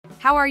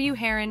How are you,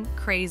 Heron?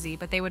 Crazy,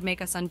 but they would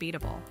make us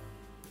unbeatable.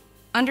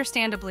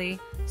 Understandably,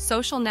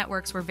 social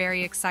networks were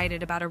very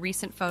excited about a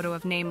recent photo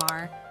of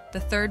Neymar, the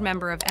third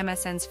member of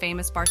MSN's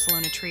famous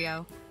Barcelona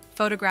trio,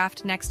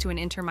 photographed next to an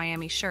Inter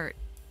Miami shirt.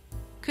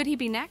 Could he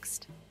be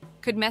next?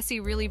 Could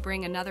Messi really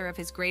bring another of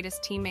his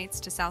greatest teammates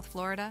to South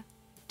Florida?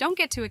 Don't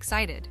get too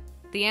excited.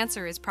 The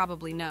answer is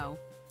probably no.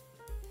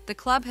 The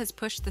club has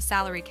pushed the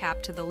salary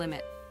cap to the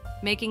limit,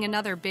 making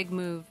another big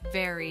move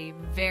very,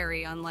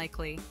 very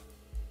unlikely.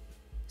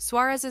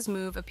 Suarez's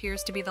move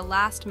appears to be the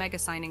last mega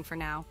signing for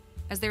now,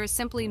 as there is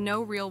simply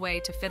no real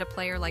way to fit a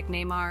player like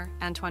Neymar,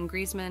 Antoine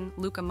Griezmann,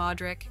 Luka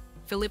Modric,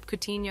 Philippe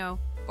Coutinho,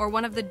 or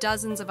one of the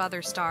dozens of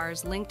other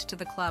stars linked to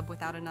the club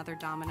without another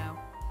domino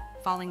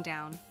falling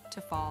down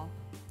to fall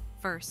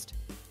first.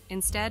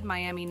 Instead,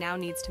 Miami now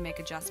needs to make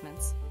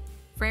adjustments.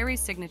 Freyre's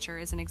signature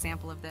is an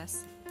example of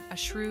this, a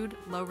shrewd,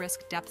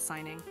 low-risk depth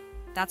signing.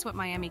 That's what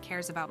Miami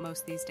cares about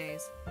most these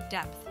days,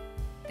 depth.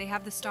 They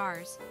have the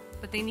stars,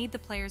 but they need the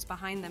players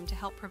behind them to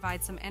help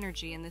provide some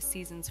energy in this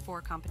season's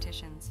 4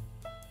 competitions.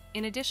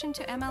 In addition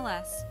to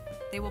MLS,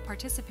 they will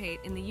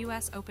participate in the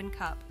US Open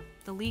Cup,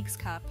 the Leagues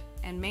Cup,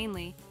 and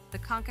mainly the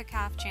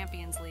CONCACAF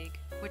Champions League,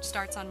 which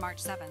starts on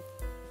March 7th.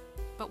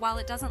 But while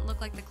it doesn't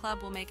look like the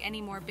club will make any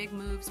more big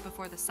moves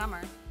before the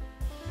summer,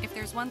 if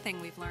there's one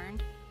thing we've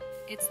learned,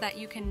 it's that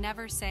you can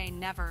never say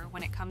never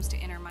when it comes to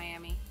Inter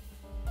Miami.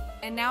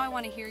 And now I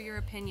want to hear your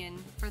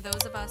opinion for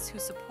those of us who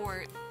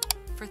support,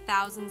 for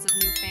thousands of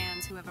new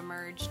fans who have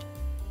emerged.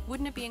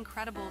 Wouldn't it be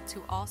incredible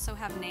to also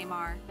have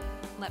Neymar?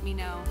 Let me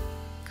know.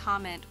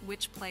 Comment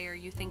which player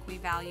you think we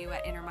value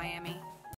at Inter Miami.